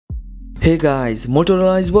Hey guys,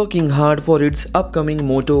 Motorola is working hard for its upcoming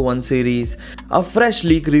Moto One series. A fresh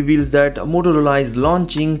leak reveals that Motorola is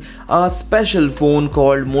launching a special phone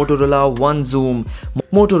called Motorola One Zoom.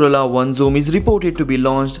 Motorola One Zoom is reported to be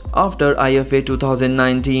launched after IFA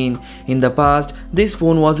 2019. In the past, this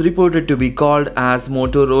phone was reported to be called as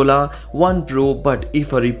Motorola One Pro, but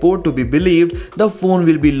if a report to be believed, the phone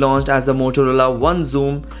will be launched as the Motorola One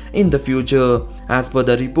Zoom in the future. As per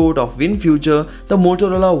the report of WinFuture, the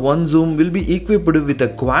Motorola One Zoom will be equipped with a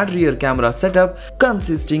quad rear camera setup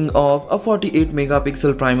consisting of a 48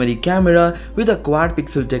 megapixel primary camera with a quad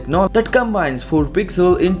pixel technology that combines 4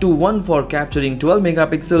 pixels into one for capturing 12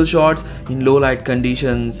 megapixel shots in low light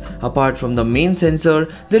conditions. Apart from the main sensor,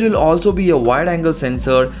 there will also be a wide angle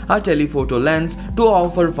sensor, a telephoto lens to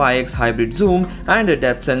offer 5x hybrid zoom, and a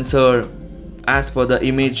depth sensor. As per the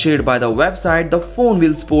image shared by the website, the phone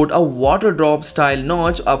will sport a water drop style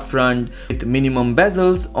notch up front with minimum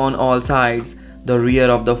bezels on all sides. The rear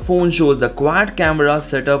of the phone shows the quad camera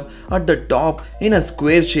setup at the top in a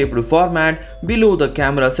square shaped format. Below the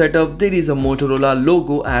camera setup, there is a Motorola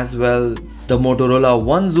logo as well. The Motorola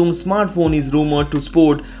One Zoom smartphone is rumored to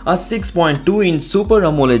sport a 6.2-inch Super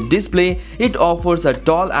AMOLED display. It offers a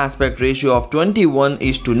tall aspect ratio of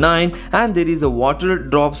 21:9 and there is a water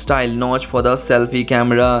drop style notch for the selfie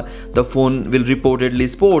camera. The phone will reportedly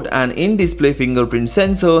sport an in-display fingerprint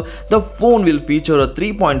sensor. The phone will feature a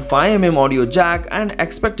 3.5mm audio jack and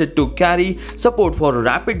expected to carry support for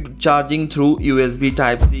rapid charging through USB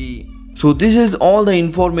Type-C. So this is all the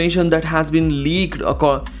information that has been leaked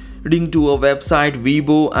according to a website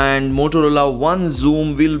Weibo, and Motorola One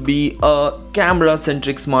Zoom will be a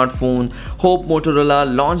camera-centric smartphone. Hope Motorola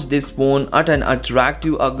launch this phone at an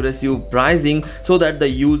attractive, aggressive pricing so that the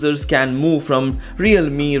users can move from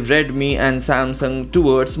Realme, Redmi and Samsung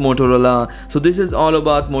towards Motorola. So this is all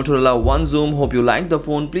about Motorola One Zoom. Hope you like the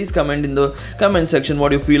phone. Please comment in the comment section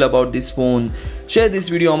what you feel about this phone. Share this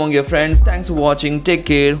video among your friends. Thanks for watching. Take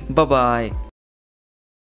care. Bye bye.